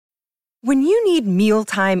When you need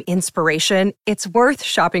mealtime inspiration, it's worth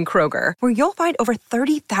shopping Kroger, where you'll find over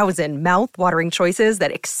 30,000 mouth-watering choices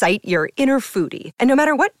that excite your inner foodie. And no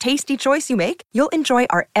matter what tasty choice you make, you'll enjoy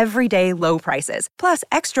our everyday low prices, plus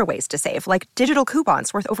extra ways to save, like digital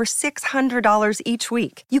coupons worth over $600 each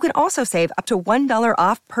week. You can also save up to $1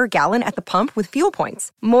 off per gallon at the pump with fuel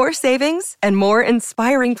points. More savings and more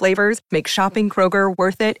inspiring flavors make shopping Kroger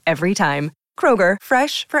worth it every time. Kroger,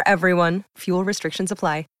 fresh for everyone. Fuel restrictions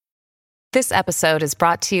apply. This episode is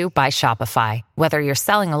brought to you by Shopify. Whether you're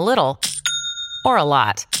selling a little or a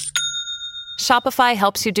lot, Shopify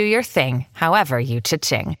helps you do your thing, however you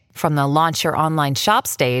cha-ching. From the launch your online shop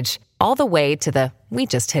stage, all the way to the we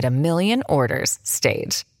just hit 1 million orders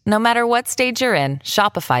stage. No matter what stage you're in,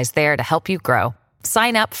 Shopify's there to help you grow.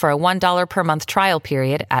 Sign up for a $1 per month trial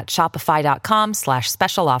period at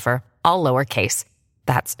shopify.com/special offer, all lowercase.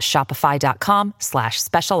 That's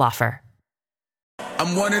shopify.com/special offer.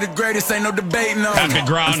 I'm one of the greatest, ain't no debating on. Happy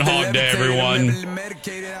Groundhog Day, everyone.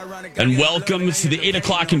 And welcome to the 8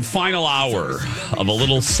 o'clock and final hour of a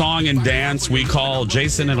little song and dance we call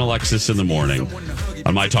Jason and Alexis in the Morning.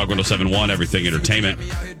 On My Talk 107.1, Everything Entertainment.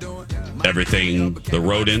 Everything the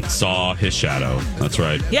rodent saw his shadow. That's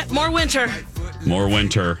right. Yep, more winter. More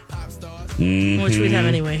winter. Mm-hmm. Which we'd have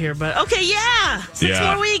anyway here, but okay, yeah. 6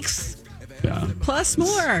 more weeks. Yeah. Plus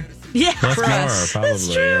more. Yeah. Plus for more, us. probably.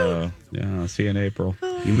 That's true. Yeah, see you in April.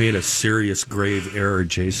 You made a serious grave error,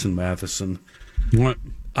 Jason Matheson. What?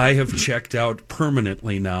 I have checked out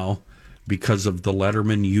permanently now because of the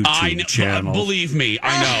Letterman YouTube channel. Believe me,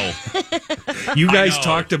 I know. You guys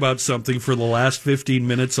talked about something for the last 15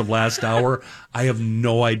 minutes of last hour. I have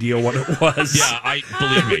no idea what it was. Yeah,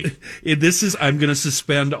 believe me. I'm going to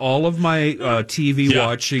suspend all of my TV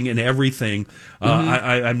watching and everything.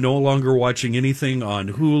 I'm no longer watching anything on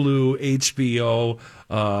Hulu, HBO,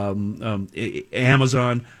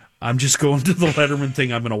 Amazon. I'm just going to the Letterman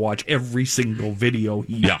thing. I'm going to watch every single video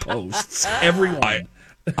he posts. Everyone.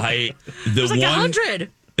 The like one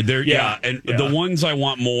 100. The ones I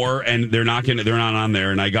want more, and they're not on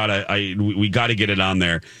there, and we gotta get it on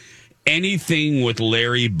there. Anything with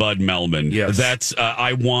Larry Bud Melman. Yes. That's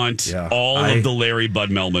I want all of the Larry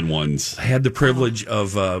Bud Melman ones. I had the privilege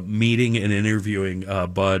of meeting and interviewing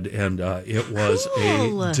Bud, and it was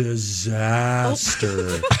a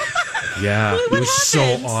disaster. Yeah, it was so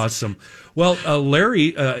awesome. Well,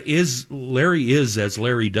 Larry is as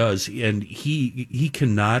Larry does, and he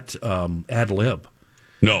cannot ad lib.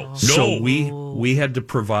 No. So we had to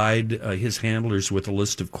provide his handlers with a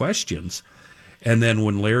list of questions. And then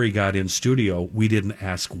when Larry got in studio, we didn't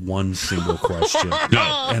ask one single question.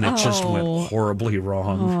 No. And it just went horribly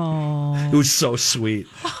wrong. It was so sweet.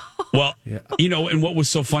 Well, and what was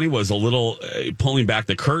so funny was a little pulling back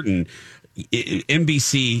the curtain.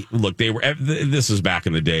 NBC, look, this was back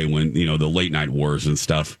in the day when, the late night wars and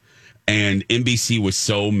stuff. And NBC was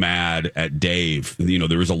so mad at Dave.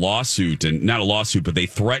 There was a lawsuit, and not a lawsuit, but they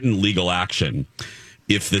threatened legal action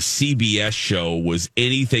if the CBS show was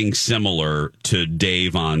anything similar to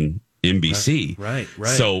Dave on NBC. Right.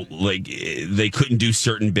 So, they couldn't do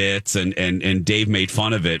certain bits, and Dave made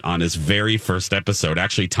fun of it on his very first episode.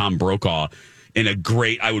 Actually, Tom Brokaw,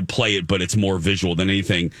 I would play it, but it's more visual than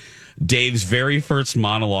anything. Dave's very first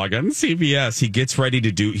monologue on CBS, he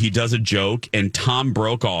does a joke, and Tom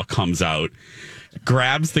Brokaw comes out,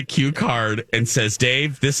 grabs the cue card and says,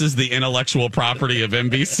 "Dave, this is the intellectual property of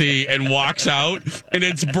NBC," and walks out, and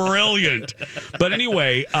it's brilliant. But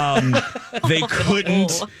anyway, they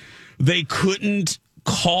couldn't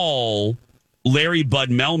call Larry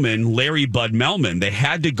Bud Melman. They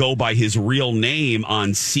had to go by his real name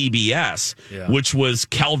on CBS, which was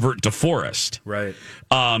Calvert DeForest. Right.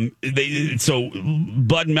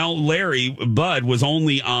 Larry Bud was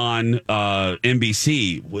only on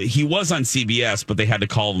NBC. He was on CBS, but they had to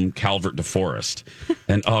call him Calvert DeForest.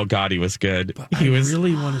 And oh God, he was good. I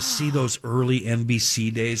really want to see those early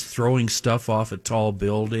NBC days, throwing stuff off a tall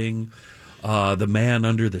building. The Man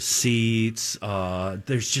Under the Seats.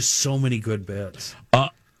 There's just so many good bits.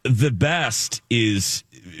 The best is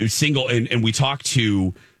single, and we talked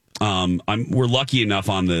to. We're lucky enough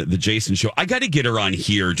on the Jason show. I got to get her on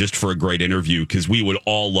here just for a great interview because we would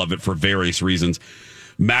all love it for various reasons.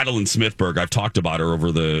 Madeline Smithberg, I've talked about her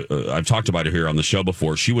I've talked about her here on the show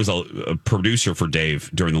before. She was a producer for Dave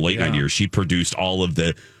during the late night years. She produced all of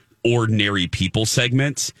the Ordinary People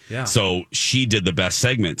segments. Yeah. So she did the best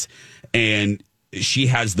segments. And she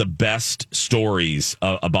has the best stories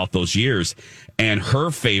about those years. And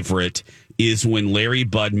her favorite is when Larry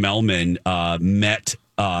Bud Melman met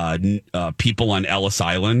people on Ellis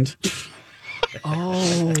Island.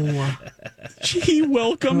 Oh. He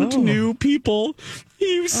welcomed new people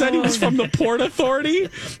He said he was from the Port Authority,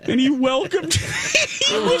 and he welcomed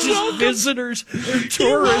visitors,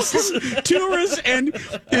 tourists, and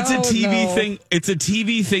it's a TV thing. It's a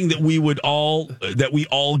TV thing that we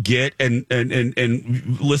all get, and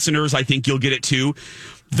listeners, I think you'll get it too.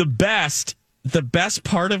 The best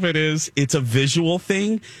part of it is it's a visual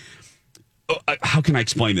thing. How can I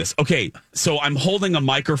explain this? Okay, so I'm holding a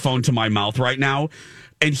microphone to my mouth right now,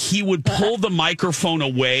 and he would pull the microphone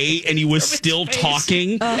away, and he was still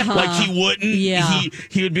talking like he wouldn't. Yeah.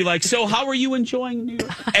 He would be like, "So, how are you enjoying New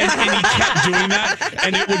York?" And he kept doing that,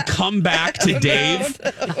 and it would come back to Dave,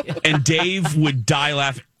 and Dave would die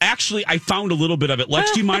laughing. Actually, I found a little bit of it.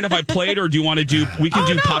 Lex, do you mind if I play it, or do you want to do? We can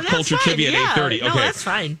do pop culture trivia at 8:30. Okay, no, that's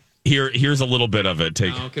fine. Here's a little bit of it.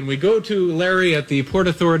 Take. Now, can we go to Larry at the Port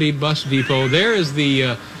Authority bus depot? There is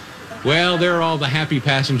the, there are all the happy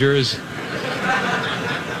passengers.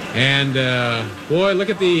 And, boy,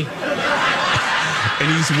 look at the...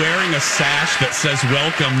 And he's wearing a sash that says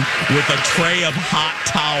welcome with a tray of hot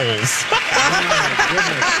towels.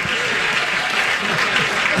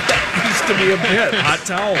 That used to be a bit. Hot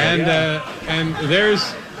towel. And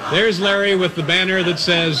there's Larry with the banner that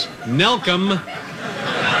says Nelcom.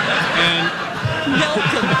 And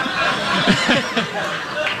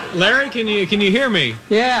Larry, can you hear me?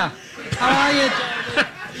 Yeah. How are you?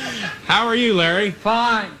 How are you, Larry?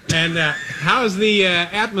 Fine. And how's the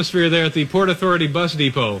atmosphere there at the Port Authority bus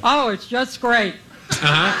depot? Oh, it's just great.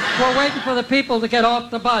 Uh-huh. We're waiting for the people to get off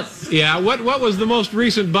the bus. Yeah, what was the most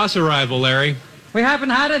recent bus arrival, Larry? We haven't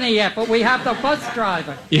had any yet, but we have the bus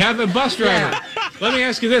driver. You have a bus driver? Yeah. Let me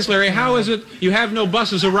ask you this, Larry. How is it you have no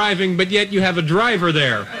buses arriving, but yet you have a driver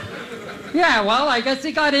there? Yeah, well, I guess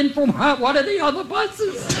he got in from one of the other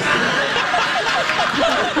buses.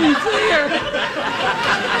 He's here.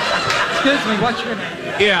 Excuse me, what's your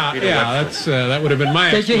name? Yeah, that would have been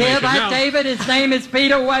my Did you hear explanation. that, No. David? His name is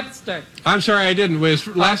Peter Webster. I'm sorry, I didn't. His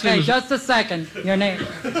last name Okay, was just a second. Your name?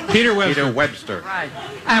 Peter Webster. Peter Webster, Right.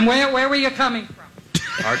 And where were you coming from?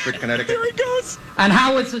 Hartford, Connecticut. There he goes. And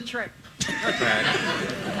how was the trip? Bad.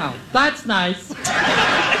 Oh, that's nice.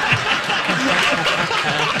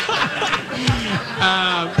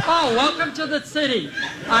 Welcome to the city.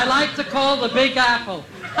 I like to call the Big Apple.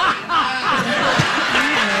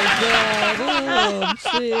 Oh,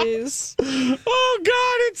 jeez. Oh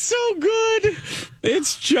God, it's so good.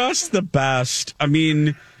 It's just the best. I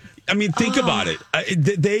mean, think about it.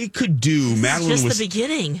 They could do. Madeline Just was the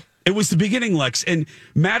beginning. It was the beginning, Lex, and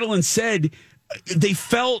Madeline said they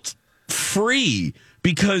felt free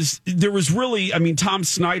because there was really. I mean, Tom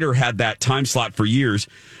Snyder had that time slot for years,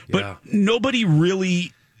 but nobody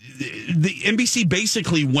really. The NBC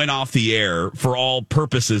basically went off the air for all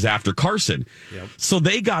purposes after Carson. Yep. So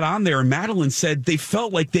they got on there, and Madeline said they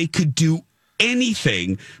felt like they could do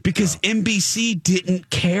anything because NBC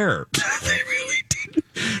didn't care. They really didn't.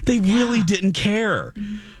 They really didn't care.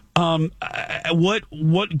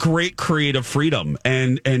 What great creative freedom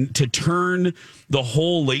and to turn the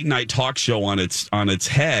whole late night talk show on its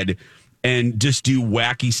head and just do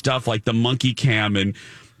wacky stuff like the monkey cam. And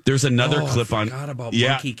there's another clip on. Forgot about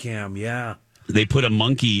monkey cam. Yeah. They put a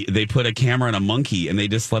camera on a monkey and they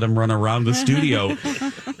just let him run around the studio.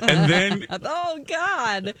 And then oh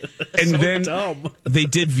God. And so then dumb. They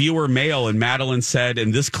did viewer mail, and Madeline said,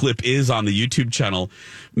 and this clip is on the YouTube channel,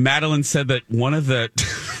 Madeline said that one of the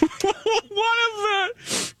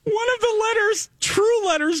true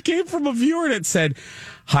letters came from a viewer, and it said,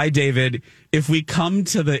 "Hi David, if we come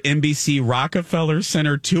to the NBC Rockefeller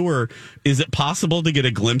Center tour, is it possible to get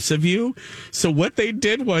a glimpse of you?" So what they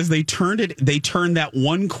did was they turned that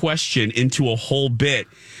one question into a whole bit,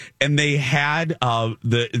 and they had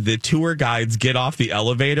the tour guides get off the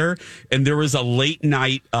elevator, and there was a late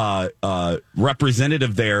night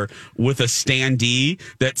representative there with a standee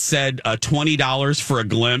that said $20 for a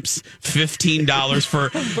glimpse, $15 for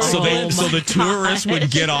so the tourists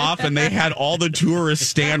would get off, and they had all the tourists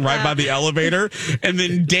stand right by the elevator, and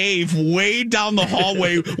then Dave way down the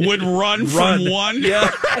hallway would run. From one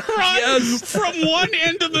from one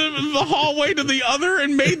end of the hallway to the other,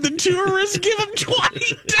 and made the tourists give him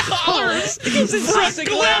 $20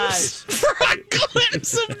 for a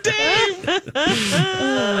glimpse of Dave.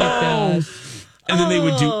 And then they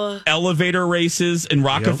would do elevator races in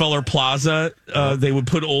Rockefeller Plaza. They would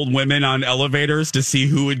put old women on elevators to see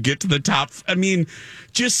who would get to the top. I mean,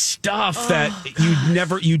 just stuff that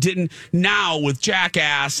you didn't. Now with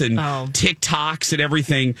Jackass and TikToks and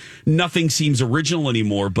everything, nothing seems original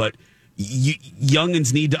anymore. But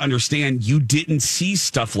youngins need to understand you didn't see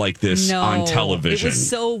stuff like this on television. It was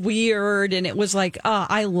so weird, and it was like,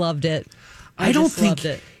 I loved it. I don't think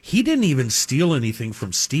he didn't even steal anything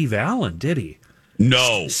from Steve Allen, did he?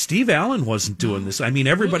 No. Steve Allen wasn't doing this. I mean,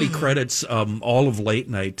 everybody credits all of late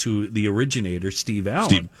night to the originator, Steve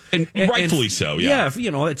Allen. And rightfully so, yeah.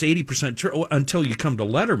 Yeah, it's 80% true until you come to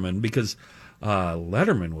Letterman, because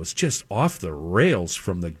Letterman was just off the rails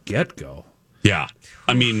from the get-go. Yeah.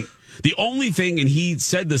 I mean, the only thing, and he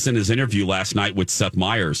said this in his interview last night with Seth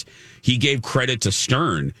Meyers, he gave credit to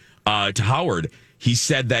Stern, to Howard. He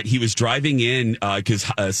said that he was driving in because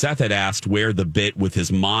Seth had asked where the bit with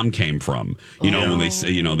his mom came from. When they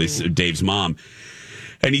say, Dave's mom.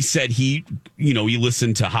 And he said he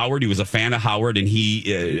listened to Howard. He was a fan of Howard, and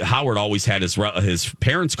Howard always had his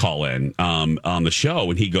parents call in on the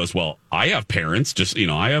show. And he goes, "Well, I have parents, just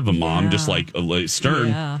I have a mom, just like Stern."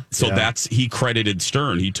 Yeah. So he credited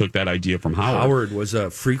Stern. He took that idea from Howard. Howard was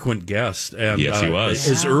a frequent guest, and yes, he was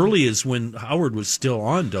as early as when Howard was still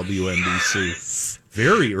on WNBC.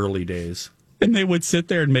 Very early days. And they would sit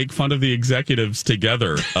there and make fun of the executives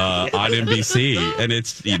together on NBC. And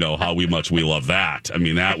it's, how much we love that. I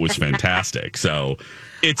mean, that was fantastic. So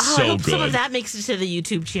it's so I hope good. Some of that makes it to the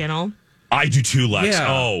YouTube channel. I do too, Lex. Yeah.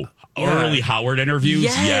 Oh, early Howard interviews?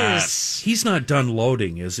 Yes. He's not done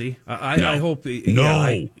loading, is he? I hope.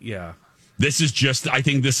 No. Yeah. This is I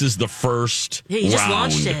think this is the first Yeah, he just round.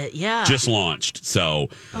 launched it. Yeah. Just launched. So,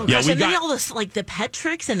 Gosh, we and then got all this, like the pet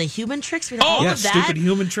tricks and the human tricks. All of that. Stupid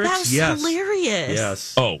human tricks. That was hilarious.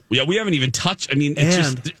 Yes. Oh, yeah, we haven't even touched. I mean, it's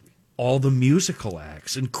just all the musical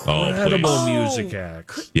acts, incredible music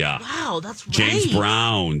acts. Yeah. Wow, that's right. James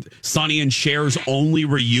Brown, Sonny and Cher's only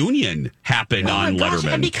reunion happened on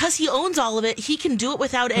Letterman. And because he owns all of it, he can do it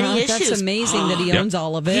without any issues. That's amazing that he owns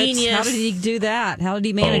all of it. Genius. How did he do that? How did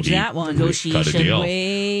he manage that one? Cut a deal.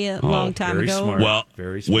 Way a long time very ago. Smart. Well,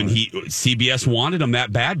 very smart. when CBS wanted him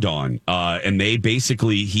that bad, Dawn, and they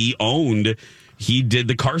basically he did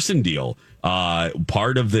the Carson deal.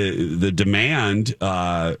 Part of the demand,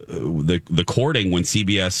 the courting when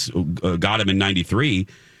CBS got him in '93,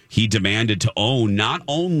 he demanded to own not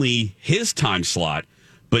only his time slot,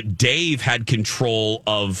 but Dave had control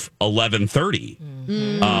of 11:30.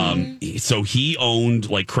 Mm-hmm. So he owned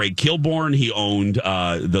like Craig Kilborn. He owned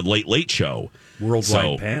the Late Late Show,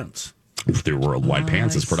 Worldwide Pants. The Worldwide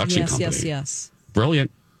Pants, his production company. Yes. Brilliant.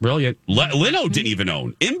 Leno didn't even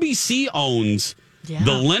own. NBC owns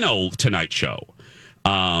the Leno Tonight Show.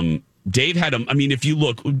 Dave had him. I mean, if you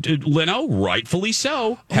look, Leno, rightfully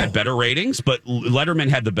so, had better ratings, but Letterman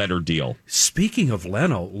had the better deal. Speaking of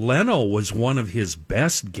Leno was one of his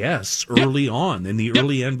best guests early on in the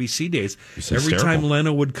early NBC days. Every time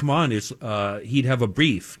Leno would come on, he'd have a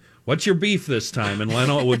beef. What's your beef this time? And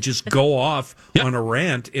Leno would just go off on a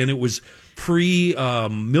rant, and it was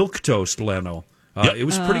pre-Milquetoast Leno. It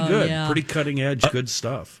was pretty good, pretty cutting edge, good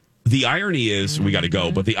stuff. The irony is, we got to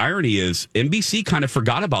go, but the irony is NBC kind of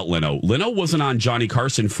forgot about Leno. Leno wasn't on Johnny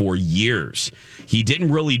Carson for years. He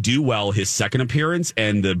didn't really do well his second appearance,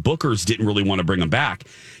 and the bookers didn't really want to bring him back.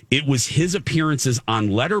 It was his appearances on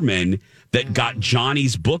Letterman that got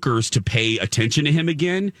Johnny's bookers to pay attention to him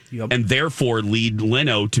again, and therefore lead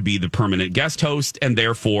Leno to be the permanent guest host, and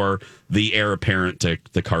therefore the heir apparent to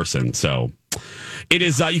Carson. So it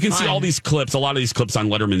is, you can see all these clips, a lot of these clips on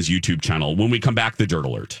Letterman's YouTube channel. When we come back, the Dirt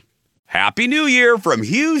Alert. Happy New Year from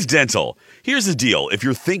Hughes Dental. Here's the deal. If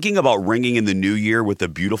you're thinking about ringing in the new year with a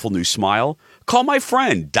beautiful new smile, call my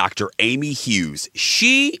friend, Dr. Amy Hughes.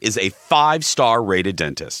 She is a 5-star rated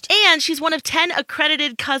dentist. And she's one of 10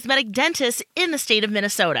 accredited cosmetic dentists in the state of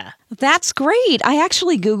Minnesota. That's great. I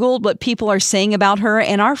actually Googled what people are saying about her,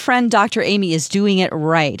 and our friend Dr. Amy is doing it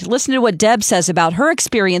right. Listen to what Deb says about her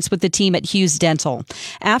experience with the team at Hughes Dental.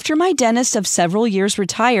 After my dentist of several years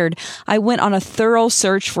retired, I went on a thorough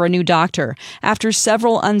search for a new doctor. After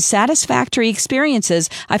several unsatisfactory experiences,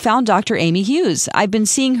 I found Dr. Amy Hughes. I've been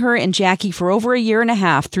seeing her and Jackie for over a year and a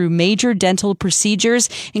half through major dental procedures,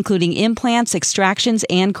 including implants, extractions,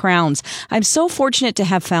 and crowns. I'm so fortunate to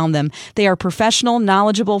have found them. They are professional,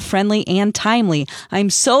 knowledgeable, friendly, and timely. I'm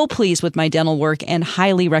so pleased with my dental work and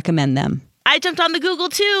highly recommend them. I jumped on the Google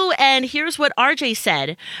too, and here's what RJ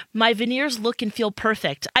said. My veneers look and feel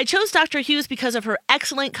perfect. I chose Dr. Hughes because of her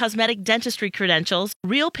excellent cosmetic dentistry credentials,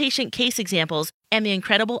 real patient case examples, and the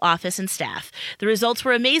incredible office and staff. The results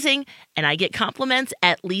were amazing, and I get compliments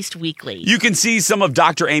at least weekly. You can see some of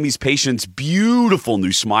Dr. Amy's patients' beautiful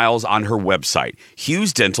new smiles on her website,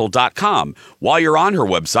 HughesDental.com. While you're on her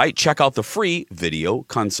website, check out the free video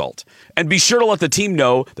consult. And be sure to let the team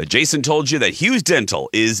know that Jason told you that Hughes Dental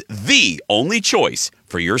is the only choice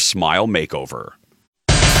for your smile makeover.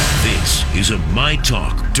 This is a My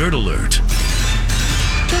Talk Dirt Alert.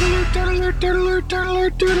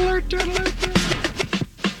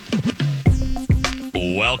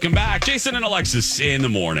 Welcome back. Jason and Alexis in the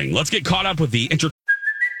morning. Let's get caught up with the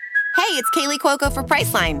Hey, it's Kaylee Cuoco for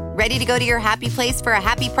Priceline. Ready to go to your happy place for a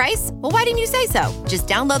happy price? Well, why didn't you say so? Just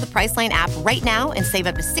download the Priceline app right now and save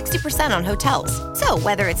up to 60% on hotels. So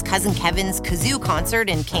whether it's Cousin Kevin's Kazoo Concert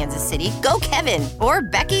in Kansas City, go Kevin, or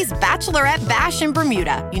Becky's Bachelorette Bash in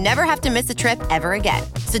Bermuda, you never have to miss a trip ever again.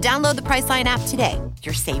 So download the Priceline app today.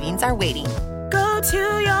 Your savings are waiting. Go to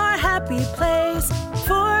your happy place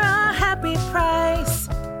for a happy price.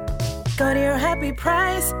 Go to your happy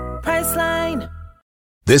price, Priceline.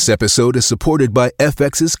 This episode is supported by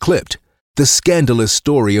FX's Clipped, the scandalous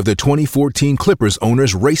story of the 2014 Clippers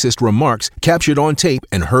owner's racist remarks captured on tape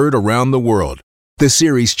and heard around the world. The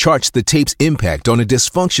series charts the tape's impact on a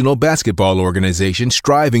dysfunctional basketball organization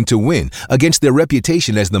striving to win against their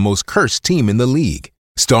reputation as the most cursed team in the league.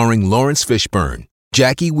 Starring Lawrence Fishburne,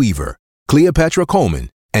 Jackie Weaver, Cleopatra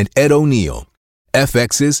Coleman, and Ed O'Neill.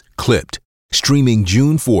 FX's Clipped, streaming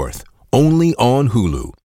June 4th, only on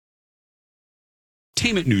Hulu.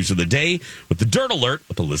 Entertainment news of the day with the Dirt Alert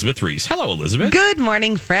with Elizabeth Reese. Hello, Elizabeth. Good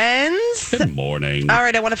morning, friends. Good morning. All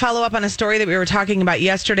right, I want to follow up on a story that we were talking about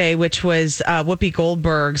yesterday, which was Whoopi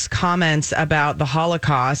Goldberg's comments about the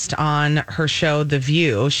Holocaust on her show, The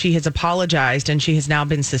View. She has apologized, and she has now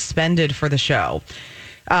been suspended for the show.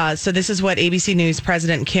 So this is what ABC News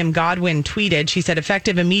President Kim Godwin tweeted. She said,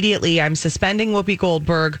 effective immediately, I'm suspending Whoopi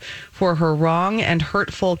Goldberg for her wrong and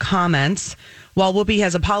hurtful comments. While Whoopi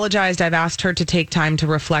has apologized, I've asked her to take time to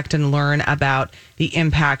reflect and learn about the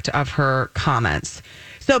impact of her comments.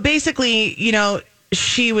 So basically, you know,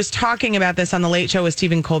 she was talking about this on The Late Show with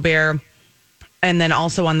Stephen Colbert and then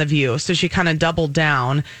also on The View. So she kind of doubled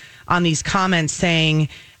down on these comments saying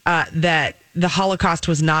that the Holocaust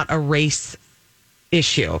was not a race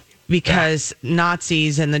issue because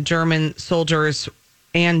Nazis and the German soldiers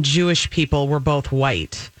and Jewish people were both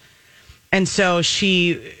white. And so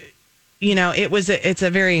she... You know, it's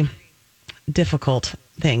a very difficult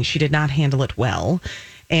thing. She did not handle it well.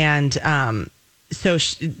 And so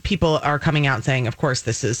people are coming out saying, of course,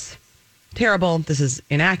 this terrible. This is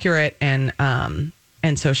inaccurate. And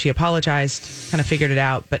so she apologized, kind of figured it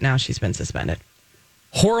out, but now she's been suspended.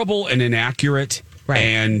 Horrible and inaccurate. Right.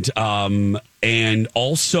 And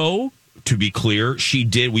also, to be clear,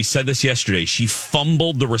 we said this yesterday, she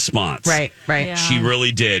fumbled the response. Right. Yeah. She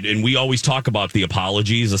really did. And we always talk about the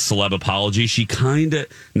apologies, a celeb apology. She kind of,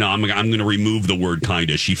 I'm going to remove the word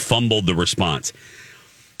kind of. She fumbled the response.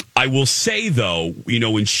 I will say, though, you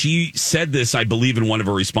know, when she said this, I believe in one of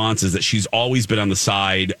her responses that she's always been on the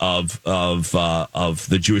side of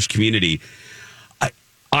the Jewish community.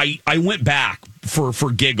 I went back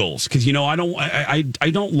for giggles because, you know, I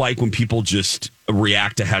don't like when people just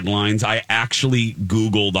react to headlines. I actually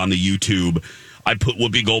Googled on the YouTube. I put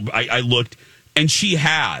Whoopi Goldberg. I looked, and she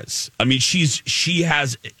has. I mean, she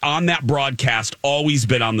has on that broadcast always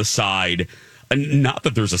been on the side. And not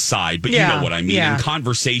that there's a side, but you know what I mean. In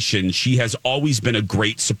conversation, she has always been a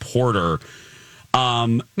great supporter.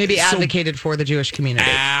 Maybe advocated for the Jewish community.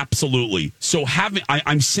 Absolutely. So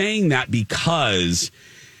I'm saying that because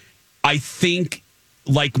I think,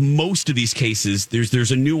 like most of these cases,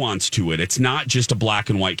 there's a nuance to it. It's not just a black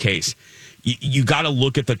and white case. You got to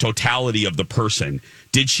look at the totality of the person.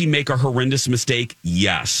 Did she make a horrendous mistake?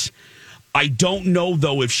 Yes. I don't know,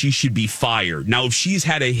 though, if she should be fired. Now, if she's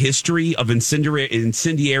had a history of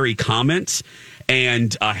incendiary comments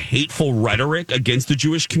and hateful rhetoric against the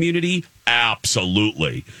Jewish community,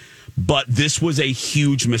 absolutely. But this was a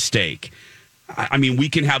huge mistake. I mean, we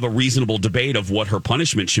can have a reasonable debate of what her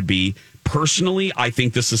punishment should be. Personally, I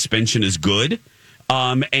think the suspension is good,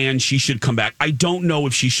 and she should come back. I don't know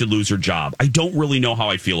if she should lose her job. I don't really know how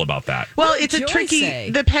I feel about that. Well, it's a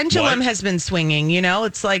tricky... The pendulum has been swinging, you know?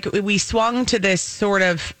 It's like we swung to this sort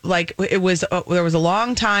of, like, there was a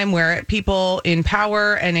long time where people in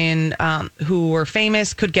power and in who were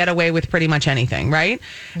famous could get away with pretty much anything, right?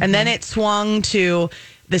 Mm-hmm. And then it swung to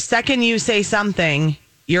the second you say something,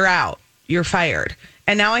 you're out. You're fired.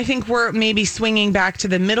 And now I think we're maybe swinging back to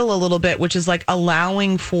the middle a little bit, which is like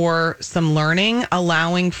allowing for some learning,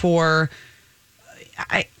 allowing for,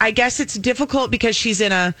 I guess it's difficult because she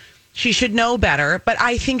should know better. But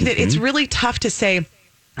I think that it's really tough to say,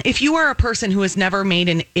 if you are a person who has never made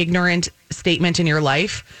an ignorant statement in your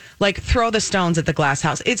life, like throw the stones at the glass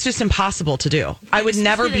house. It's just impossible to do. I would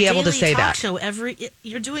never be able to say that.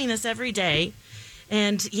 You're doing this every day.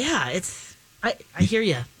 And I hear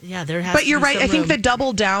you. Yeah, there has. But you're right. I think room. the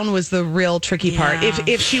double down was the real tricky part.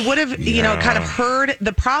 If she would have, kind of heard,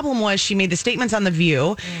 the problem was she made the statements on The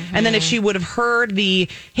View, and then if she would have heard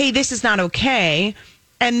hey, this is not okay,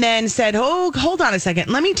 and then said, oh, hold on a second.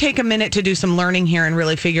 Let me take a minute to do some learning here and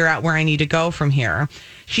really figure out where I need to go from here.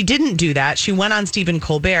 She didn't do that. She went on Stephen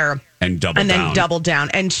Colbert and doubled down.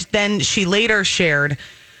 And then she later shared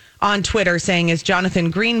on Twitter saying, as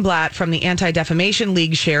Jonathan Greenblatt from the Anti-Defamation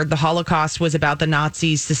League shared, the Holocaust was about the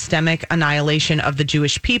Nazis' systemic annihilation of the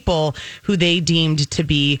Jewish people, who they deemed to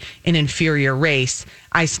be an inferior race.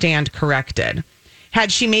 I stand corrected.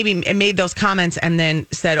 Had she maybe made those comments and then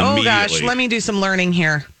said, oh gosh, let me do some learning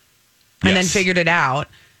here, and then figured it out,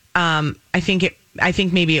 I think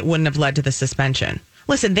maybe it wouldn't have led to the suspension.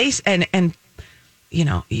 Listen, and you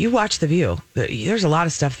know, you watch The View. There's a lot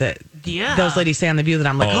of stuff that those ladies say on The View that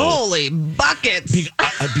I'm like, holy buckets.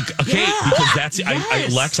 Because that's,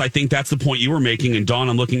 Lex, I think that's the point you were making. And Dawn,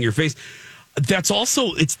 I'm looking at your face. That's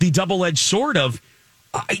also, it's the double-edged sword of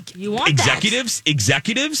you want executives.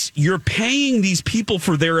 You're paying these people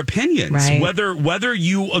for their opinions, right, whether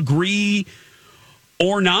you agree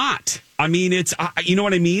or not. I mean, it's, you know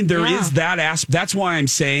what I mean? There is that aspect. That's why I'm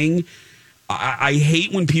saying, I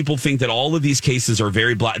hate when people think that all of these cases are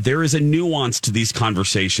very black. There is a nuance to these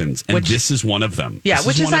conversations, and this is one of them. Yeah,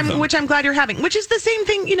 which I'm glad you're having. Which is the same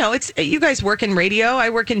thing. You know, it's, you guys work in radio. I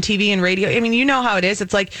work in TV and radio. I mean, you know how it is.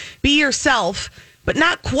 It's like, be yourself, but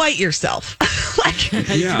not quite yourself.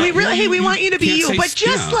 We want you to be you, but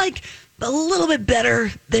just like a little bit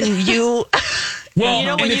better than you. Well, you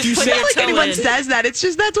know, and if you say like anyone says that, it's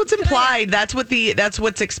just that's what's implied. That's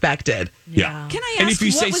what's expected. Yeah. Can I ask, and if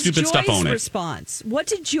you say what was stupid Joy's stuff, own it. response? What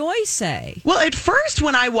did Joy say? Well, at first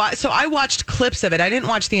when I watched clips of it. I didn't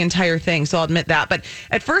watch the entire thing, so I'll admit that. But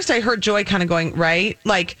at first I heard Joy kind of going, right,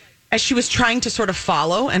 like, as she was trying to sort of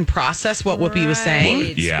follow and process what Whoopi was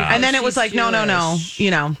saying. Yeah. And then it was like, no,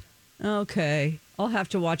 you know. Okay. I'll have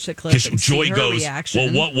to watch the clip. Because Joy see her goes,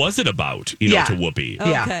 reaction. well, what was it about? You know, to Whoopi.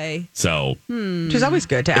 Okay. So, which is always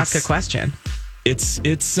good to ask a question. It's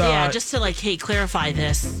just to like, hey, clarify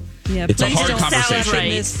this. Yeah, it's a hard conversation.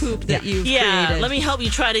 Right. This poop that you've created. Let me help you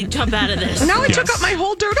try to jump out of this. Now I took up my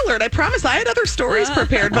whole dirt alert. I promise I had other stories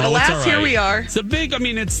prepared, but alas, here we are. It's a big. I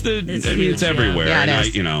mean, it's everywhere. Yeah, and it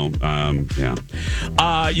is.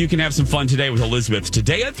 You can have some fun today with Elizabeth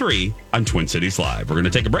today at 3 on Twin Cities Live. We're going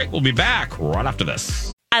to take a break. We'll be back right after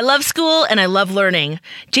this. I love school and I love learning.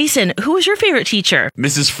 Jason, who was your favorite teacher?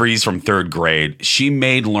 Mrs. Freeze from 3rd grade. She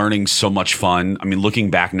made learning so much fun. I mean, looking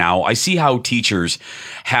back now, I see how teachers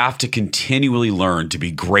have to continually learn to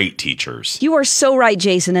be great teachers. You are so right,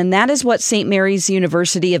 Jason, and that is what St. Mary's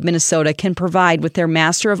University of Minnesota can provide with their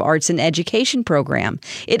Master of Arts in Education program.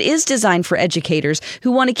 It is designed for educators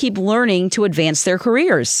who want to keep learning to advance their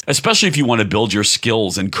careers. Especially if you want to build your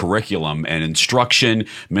skills in curriculum and instruction,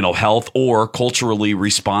 mental health, or culturally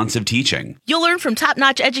responsive teaching. You'll learn from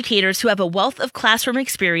top-notch educators who have a wealth of classroom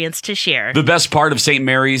experience to share. The best part of St.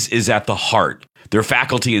 Mary's is at the heart. Their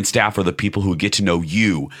faculty and staff are the people who get to know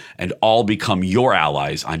you and all become your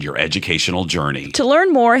allies on your educational journey. To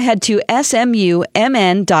learn more, head to smumn.edu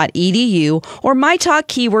or my talk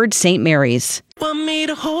keyword St. Mary's. Want me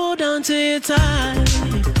to hold on to your time.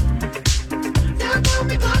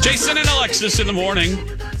 Jason and Alexis in the morning,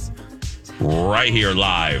 right here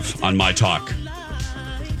live on My Talk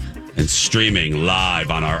and streaming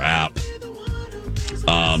live on our app.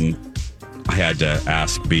 I had to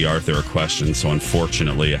ask B. Arthur a question, so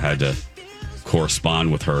unfortunately I had to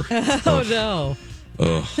correspond with her. Oh,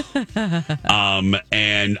 no.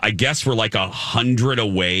 And I guess we're like 100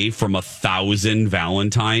 away from 1,000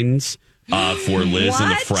 Valentines for Liz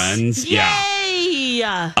and the friends. Yay!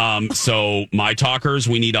 Yeah. So my talkers,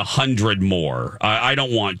 we need 100 more.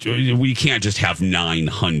 We can't just have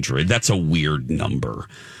 900. That's a weird number.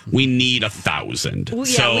 We need 1,000. Well,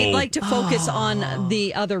 yeah, we'd like to focus on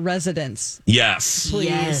the other residents. Yes.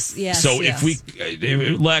 Please. Yes. So if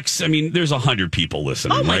Lex, I mean, there's 100 people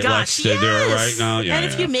listening. Oh my right, gosh, Lex? yes. Right now? Yeah, and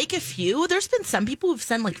if you make a few, there's been some people who've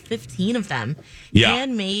sent like 15 of them. Yeah.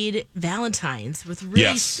 Handmade Valentines with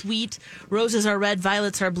really sweet roses are red,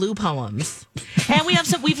 violets are blue poems. And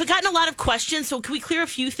we've gotten a lot of questions, so can we clear a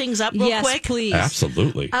few things up real quick? Yes, please.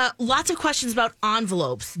 Absolutely. Lots of questions about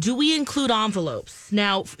envelopes. Do we include envelopes?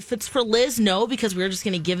 Now, if it's for Liz, no, because we're just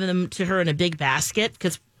going to give them to her in a big basket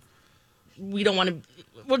because we don't want to.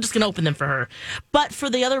 We're just going to open them for her. But for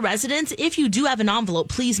the other residents, if you do have an envelope,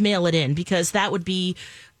 please mail it in because that would be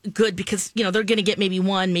good because, they're going to get maybe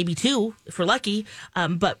one, maybe two if we're lucky.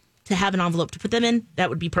 But to have an envelope to put them in, that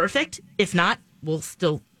would be perfect. If not, we'll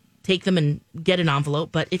still take them and get an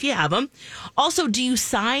envelope, but if you have them. Also, do you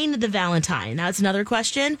sign the Valentine? That's another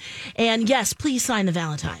question. And yes, please sign the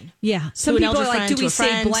Valentine. Yeah. Some people are like, do we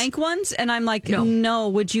say blank ones? And I'm like, no.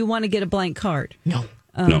 Would you want to get a blank card? No.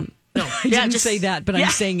 No. No, I didn't say that, but I'm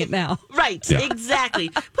saying it now. Right, exactly.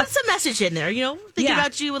 Put some message in there, thinking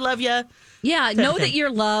about you, would love you. Yeah, know that you're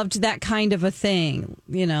loved, that kind of a thing,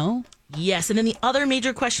 Yes, and then the other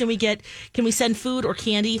major question we get, can we send food or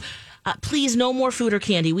candy? Please, no more food or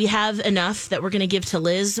candy. We have enough that we're going to give to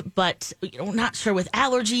Liz, but we're not sure with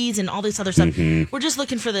allergies and all this other stuff. Mm-hmm. We're just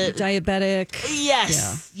looking for the diabetic.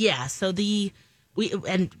 Yes, yeah. So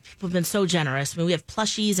and people have been so generous. I mean, we have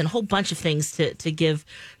plushies and a whole bunch of things to give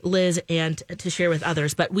Liz and to share with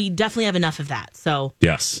others, but we definitely have enough of that. So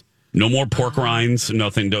yes. No more pork rinds.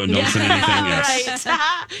 Nothing. Don't send anything. Yes.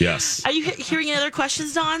 Right. Yes. Are you hearing any other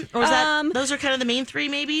questions, Dawn? Or is those are kind of the main three,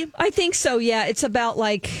 maybe? I think so. Yeah, it's about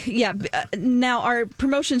now our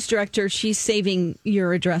promotions director, she's saving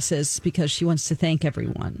your addresses because she wants to thank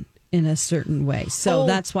everyone in a certain way. So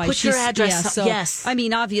that's why she's your address. Yes. I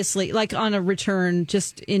mean, obviously, like on a return,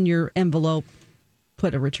 just in your envelope,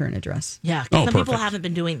 put a return address. Yeah, because some people haven't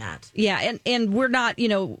been doing that. Yeah, and we're not,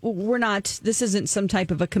 this isn't some type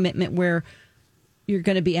of a commitment where you're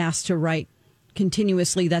going to be asked to write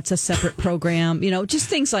continuously. That's a separate program, just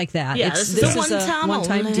things like that. Yeah, this is a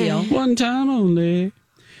one-time deal. One time only.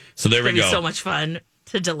 So there we go. It's going to be so much fun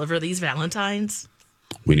to deliver these Valentines.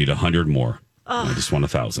 We need 100 more. I just want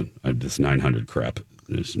 1,000. This 900 crap.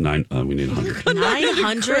 There's we need 100.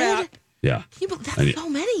 900? Yeah. That's so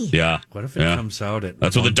many. Yeah. What if it comes out at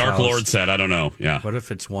That's what the Dark Lord said. I don't know. Yeah. What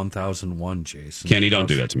if it's 1,001, Jason? Kenny, don't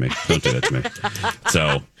do that to me. Don't do that to me.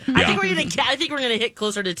 So, yeah. I think we're gonna hit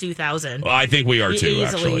closer to 2,000. Well, I think we are too, easily.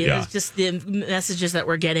 actually. Yeah. It's just the messages that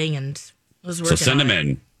we're getting and was working. So send them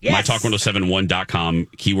in. Yes. MyTalk1071.com,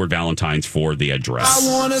 keyword Valentine's for the address.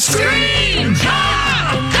 I want to scream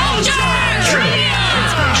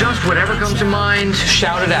Just whatever comes to mind,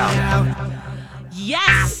 shout it out.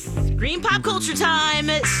 Yes! Green pop culture time.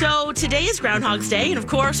 So today is Groundhog's Day, and of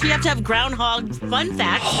course we have to have groundhog fun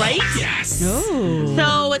facts, right? Yes. Oh.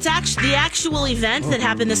 So it's actually the actual event that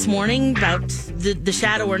happened this morning about the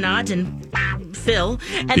shadow or not and Phil,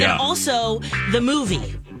 and then also the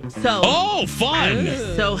movie. So fun!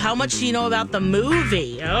 So how much do you know about the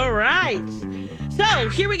movie? All right. So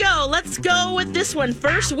here we go. Let's go with this one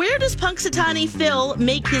first. Where does Punxsutawney Phil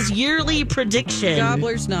make his yearly prediction?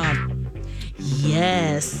 Gobbler's Knob.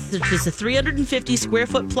 Yes, which is a 350 square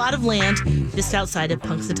foot plot of land just outside of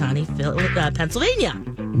Punxsutawney, Pennsylvania.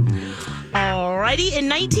 Alrighty, in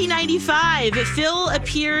 1995, Phil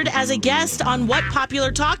appeared as a guest on what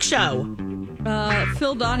popular talk show?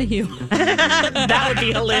 Phil Donahue. That would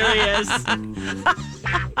be hilarious.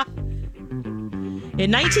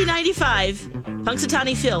 In 1995,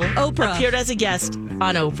 Punxsutawney Phil appeared as a guest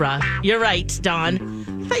on Oprah. You're right, Dawn.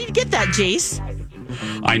 I thought you'd get that, Jace.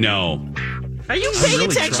 I know. Are you paying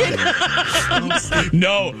attention?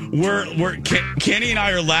 No, we're Kenny and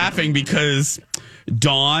I are laughing because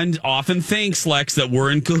Dawn often thinks, Lex, that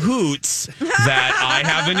we're in cahoots, that I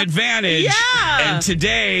have an advantage. Yeah. And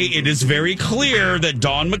today it is very clear that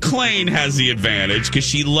Dawn McClain has the advantage because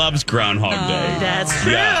she loves Groundhog Day. That's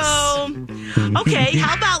true. Yes. Okay,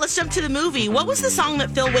 how about let's jump to the movie. What was the song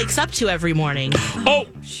that Phil wakes up to every morning? Oh,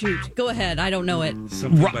 shoot. Go ahead. I don't know it.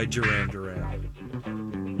 Something by Duran Duran.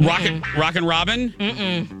 Rockin' Robin?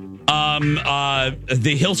 Mm-mm.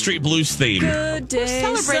 The Hill Street Blues theme. Good day,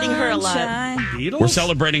 we're celebrating her a lot. Beatles? We're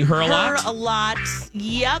celebrating her a lot? Her a lot.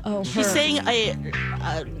 Yep. Oh, she's saying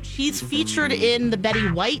she's featured in the Betty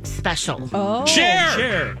White special. Oh.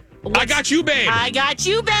 Cher. I got you, babe. I got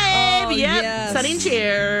you, babe. Oh, yep. yes. Sunny and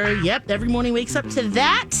Cher. Yep. Every morning wakes up to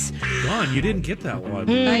that. Dawn, you didn't get that one.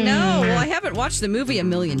 I know. Well, I haven't watched the movie a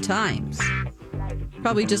million times.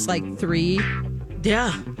 Probably just like 3.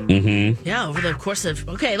 Yeah. Mm-hmm. Yeah, over the course of...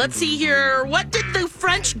 Okay, let's see here. What did the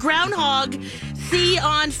French groundhog see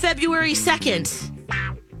on February 2nd?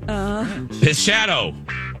 His shadow.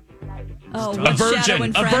 Oh, A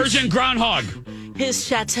virgin groundhog. His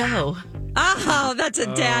chateau. Oh, that's a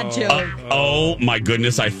dad joke. Oh, my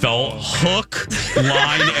goodness. I fell hook,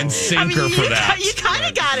 line, and sinker for that. You kind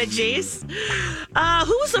of got it, Jace.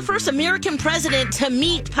 Who was the first American president to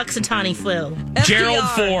meet Punxsutawney Phil? FDR. Gerald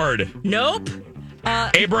Ford. Nope.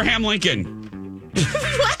 Abraham Lincoln.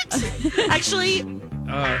 What? Actually,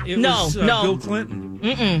 it was Bill Clinton.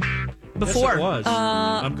 Mm-mm. Before. Yes, it was.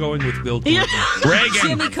 I'm going with Bill Clinton. Reagan.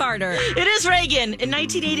 Jimmy Carter. It is Reagan. In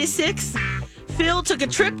 1986, Phil took a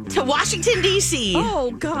trip to Washington, D.C.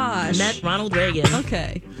 Oh, gosh. Met Ronald Reagan.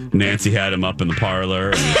 Okay. Nancy had him up in the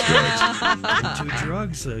parlor. Two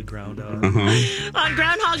drugs, Groundhog. On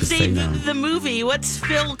Groundhog's Day, the movie, what's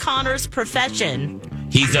Phil Connor's profession?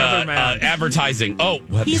 He's advertising. Oh,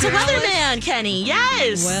 he's a weatherman, Kenny.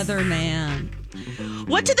 Yes. Weatherman.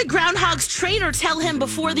 What did the groundhog's trainer tell him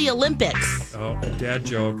before the Olympics? Oh, dad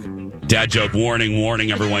joke. Dad joke.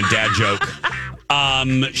 Warning, everyone. Dad joke.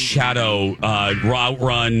 Shadow, route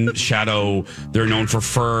run, Shadow. They're known for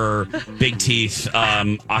fur, big teeth.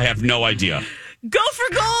 I have no idea. Go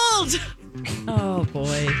for gold! Oh,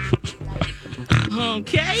 boy.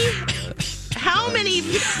 Okay. How many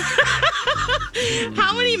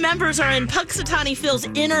members are in Punxsutawney Phil's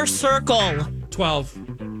inner circle? 12.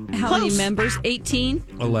 How many members? 18?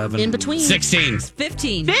 11. In between. 16.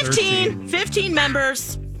 15. 15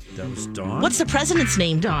 members. That was Dawn. What's the president's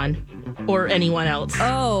name, Dawn? Or anyone else?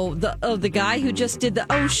 The guy who just did the...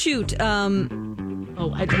 Oh, shoot.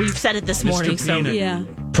 We've said it this morning, so... Yeah.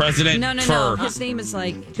 President No. Fur. His name is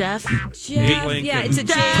like... Jeff. Yeah, it's a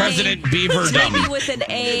J. President Beaver Dumb. Maybe with an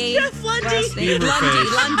A. Jeff Lundy. Last name.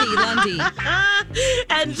 Lundy.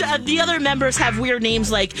 And the other members have weird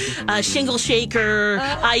names like Shingle Shaker,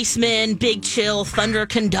 Iceman, Big Chill, Thunder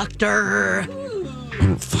Conductor.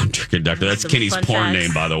 Thunder Conductor. That's Kenny's fun porn facts.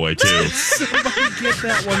 name, by the way, too. Somebody get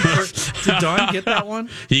that one first. Did Dawn get that one?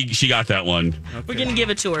 She got that one. Okay. We're going to give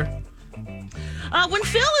it to her. When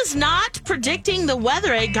Phil is not predicting the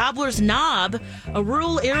weather at Gobbler's Knob, a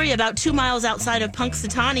rural area about 2 miles outside of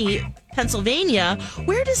Punxsutawney, Pennsylvania,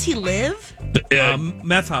 where does he live?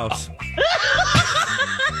 Meth house.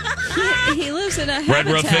 He lives in a Red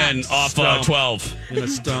habitat. Roof Inn off 12. In a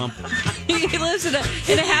stump. He lives in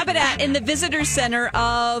a habitat in the visitor center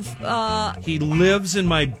of... He lives in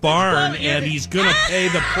my barn, and he's going to pay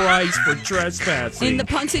the price for trespassing. in the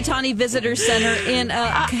Punxsutawney Visitor Center in a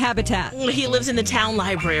habitat. He lives in the town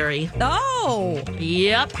library. Oh.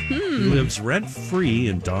 Yep. He lives rent-free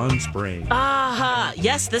in Dawn's brain.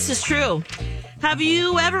 Yes, this is true. Have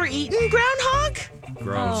you ever eaten groundhog?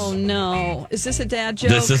 Gross. Oh, no. Is this a dad joke?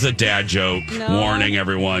 This is a dad joke. No. Warning,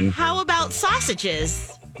 everyone. How about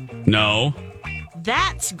sausages? No.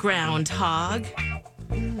 That's groundhog.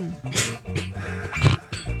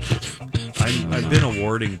 I've been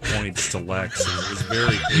awarding points to Lex, and it was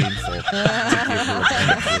very painful to give her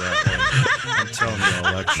a point for that one. I'm telling you,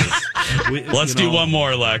 Alexis. Let's do one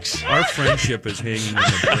more, Lex. Our friendship is hanging in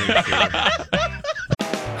the brink here.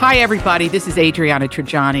 Hi, everybody. This is Adriana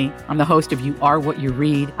Trajani. I'm the host of You Are What You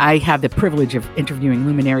Read. I have the privilege of interviewing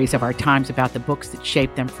luminaries of our times about the books that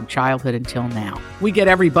shaped them from childhood until now. We get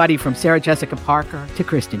everybody from Sarah Jessica Parker to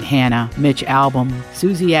Kristen Hanna, Mitch Albom,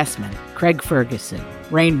 Susie Essman, Craig Ferguson,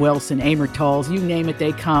 Rainn Wilson, Amor Tolls, you name it,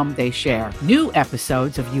 they come, they share. New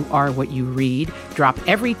episodes of You Are What You Read drop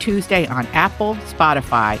every Tuesday on Apple,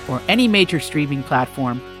 Spotify, or any major streaming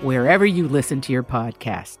platform wherever you listen to your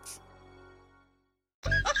podcasts.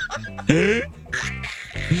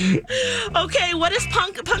 Okay, what is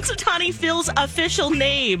Punxsutawney Phil's official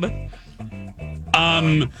name?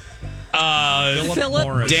 Philip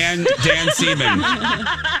Morris. Dan Seaman.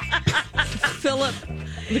 Philip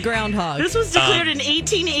the Groundhog. This was declared in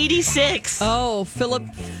 1886. Oh, Philip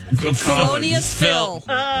Felonious Phil.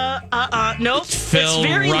 Nope. Phil it's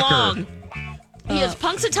very Rucker. long. He is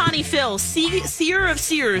Punxsutawney Phil, seer of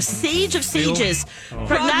seers, sage of sages,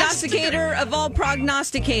 Prognosticator of all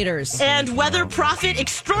prognosticators. and weather prophet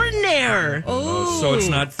extraordinaire. Oh, So it's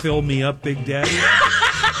not Fill Me Up, Big Daddy?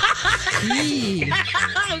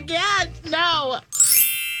 Oh, God, no.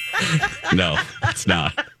 No, it's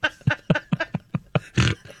not.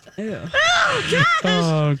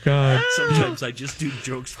 Oh, God. Sometimes I just do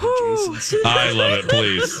jokes for Jason. I love it,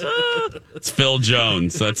 please. It's Phil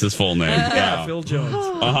Jones. That's his full name. Yeah, Phil Jones.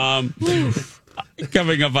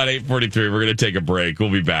 Coming up on 8:43, we're going to take a break.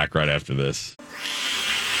 We'll be back right after this.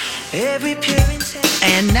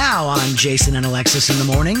 And now on Jason and Alexis in the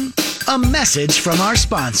Morning, a message from our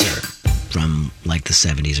sponsor from like the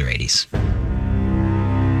 70s or 80s.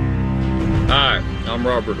 Hi, I'm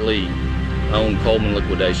Robert Lee. I own Coleman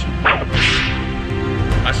Liquidation.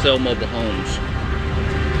 I sell mobile homes.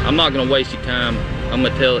 I'm not going to waste your time. I'm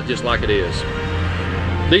going to tell it just like it is.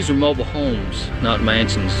 These are mobile homes, not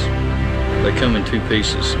mansions. They come in two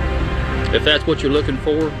pieces. If that's what you're looking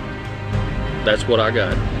for, that's what I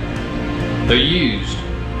got. They're used.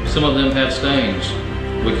 Some of them have stains.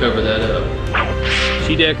 We cover that up.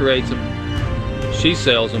 She decorates them. She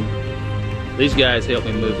sells them. These guys help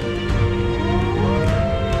me move them.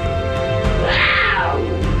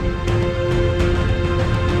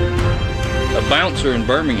 A bouncer in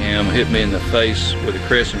Birmingham hit me in the face with a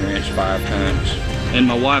crescent wrench 5 times. And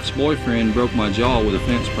my wife's boyfriend broke my jaw with a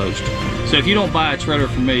fence post. So if you don't buy a trailer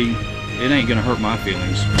from me, it ain't gonna hurt my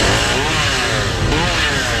feelings.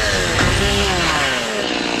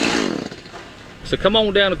 So come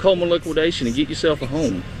on down to Coleman Liquidation and get yourself a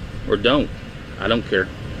home. Or don't. I don't care.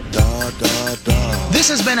 This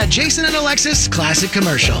has been a Jason and Alexis classic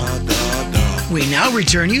commercial. We now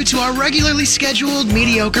return you to our regularly scheduled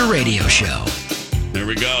mediocre radio show. There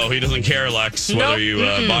we go. He doesn't care, Lex, whether you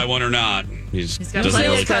buy one or not. He's got doesn't plenty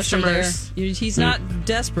really of customers. He's not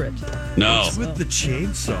desperate. No. What's with the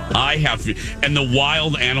chainsaw? I have, and the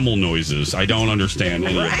wild animal noises. I don't understand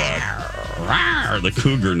any of that. Rawr, the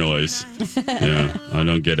cougar noise. Yeah, I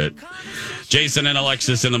don't get it. Jason and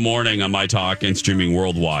Alexis in the morning on My Talk and streaming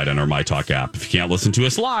worldwide on our My Talk app. If you can't listen to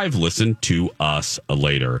us live, listen to us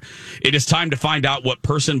later. It is time to find out what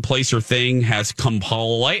person, place, or thing has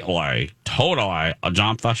completely, totally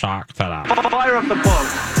jumped the shark today. Fire up the boat.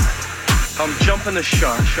 I'm jumping the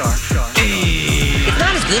shark. It's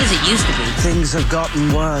not as good as it used to be. Things have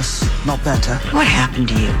gotten worse, not better. What happened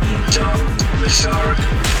to you? Jump the shark.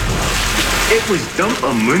 It was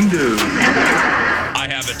Dumpamundo. I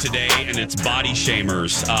have it today, and it's body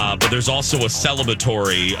shamers. But there's also a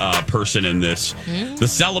celebratory person in this. The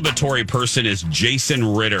celebratory person is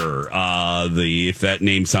Jason Ritter. If that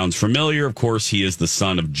name sounds familiar, of course, he is the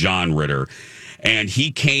son of John Ritter. And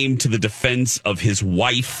he came to the defense of his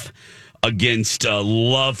wife against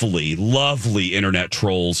lovely internet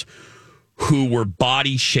trolls who were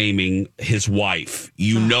body shaming his wife.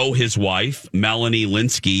 You know his wife, Melanie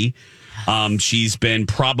Lynskey. She's been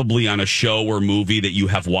probably on a show or movie that you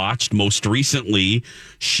have watched. Most recently,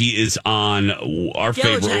 she is on our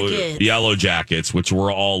favorite Yellow Jackets, which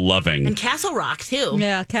we're all loving. And Castle Rock, too.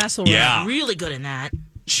 Yeah, Castle Rock. Yeah. Really good in that.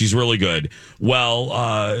 She's really good.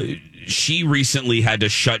 Well, she recently had to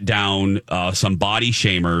shut down some body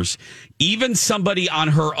shamers. Even somebody on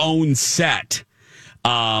her own set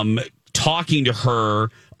talking to her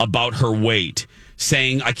about her weight,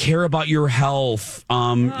 saying, I care about your health.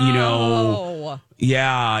 I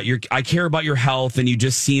care about your health, and you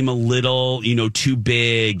just seem a little, too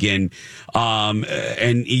big, and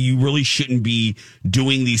you really shouldn't be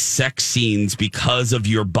doing these sex scenes because of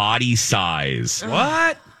your body size.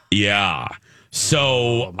 What? Yeah.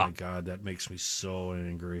 So, oh my God, that makes me so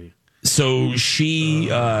angry. So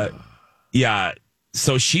she,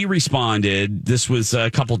 So she responded, this was a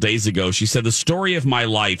couple days ago. She said, the story of my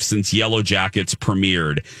life since Yellow Jackets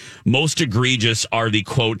premiered. Most egregious are the,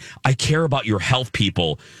 quote, I care about your health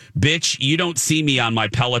people. Bitch, you don't see me on my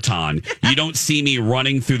Peloton. You don't see me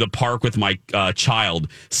running through the park with my child.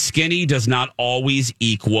 Skinny does not always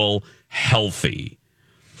equal healthy.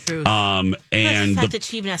 True. And the fact that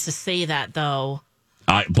she even has to say that, though.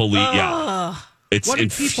 I believe, What do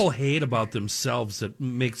people hate about themselves that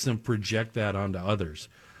makes them project that onto others?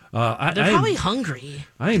 They're probably hungry.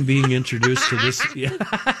 I am being introduced to this. Yeah.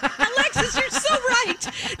 Alexis, you're so right.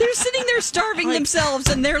 They're sitting there starving themselves,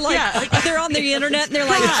 and they're they're on the internet, and they're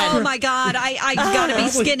like, oh my God, I gotta be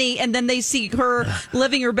skinny. And then they see her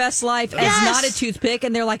living her best life as not a toothpick,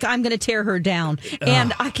 and they're like, I'm gonna tear her down.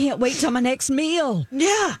 And I can't wait till my next meal.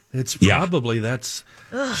 Yeah. It's probably that's.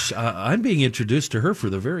 I'm being introduced to her for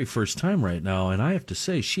the very first time right now, and I have to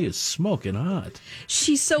say, she is smoking hot.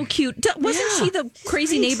 She's so cute. Wasn't she the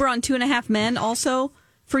crazy neighbor on 2.5 Men also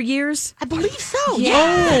for years? I believe so. Yeah.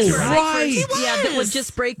 Oh, right. Yeah, that would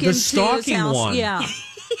just break the into his stalking house. one. Yeah.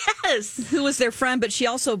 Yes. Who was their friend, but she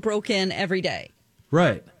also broke in every day.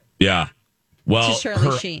 Right. Yeah. Well, to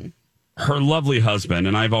Charlie Sheen. Her lovely husband,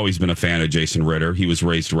 and I've always been a fan of Jason Ritter. He was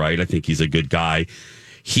raised right. I think he's a good guy.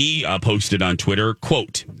 He posted on Twitter,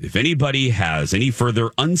 quote, if anybody has any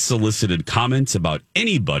further unsolicited comments about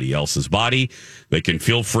anybody else's body, they can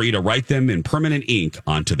feel free to write them in permanent ink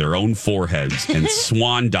onto their own foreheads and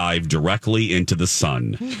swan dive directly into the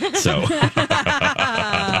sun. So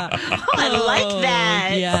I like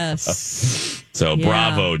that. Yes. So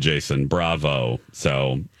bravo, Jason. Bravo.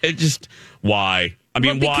 So it just, why? I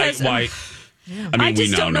mean, why? I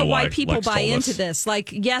just don't know why people Lex buy told into us. this.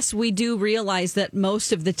 Like, yes, we do realize that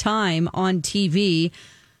most of the time on TV,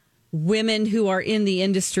 women who are in the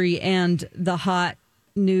industry and the hot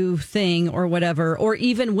new thing or whatever, or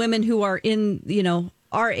even women who are in,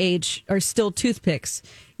 our age are still toothpicks.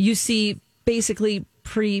 You see basically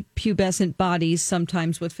prepubescent bodies,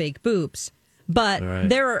 sometimes with fake boobs. But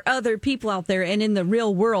there are other people out there, and in the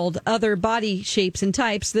real world, other body shapes and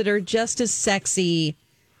types that are just as sexy.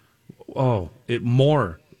 Oh,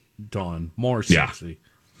 more sexy.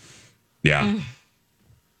 Yeah.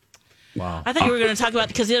 Wow. I thought you were going to talk about,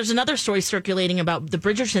 because there's another story circulating about the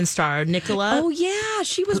Bridgerton star, Nicola. Oh, yeah.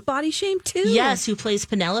 She was body shamed, too. Yes, who plays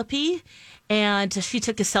Penelope. And she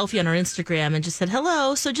took a selfie on her Instagram and just said,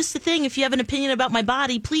 hello. So just a thing, if you have an opinion about my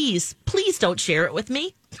body, please don't share it with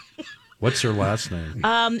me. What's her last name?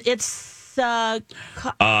 It's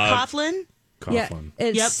Coughlin. Yeah,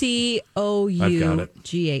 it's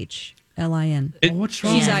COUGH. Lin. What's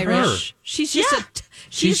wrong She's with Irish. her? She's just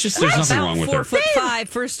She's just there's nothing wrong with her. 4'5",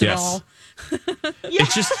 first of Yes. all.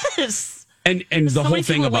 It's just and the so whole many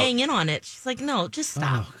thing people about weighing in on it. She's like, no, just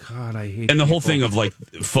stop. Oh God, I hate. and the whole people. thing of like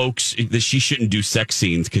folks that she shouldn't do sex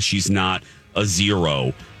scenes because she's not a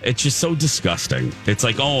zero. It's just so disgusting. It's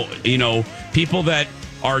like, oh, people that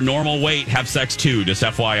are normal weight have sex too. Just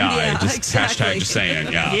FYI, Yeah, just exactly. hashtag just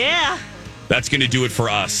saying, yeah. Yeah. That's going to do it for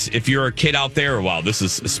us. If you're a kid out there, wow, this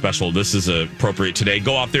is special. This is appropriate today.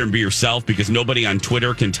 Go out there and be yourself because nobody on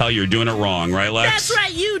Twitter can tell you're doing it wrong, right, Lex? That's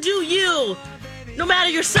right. You do you. No matter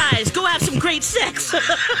your size, go have some great sex.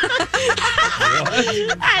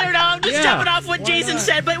 I don't know. I'm just jumping off what Jason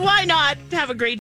said, but why not have a great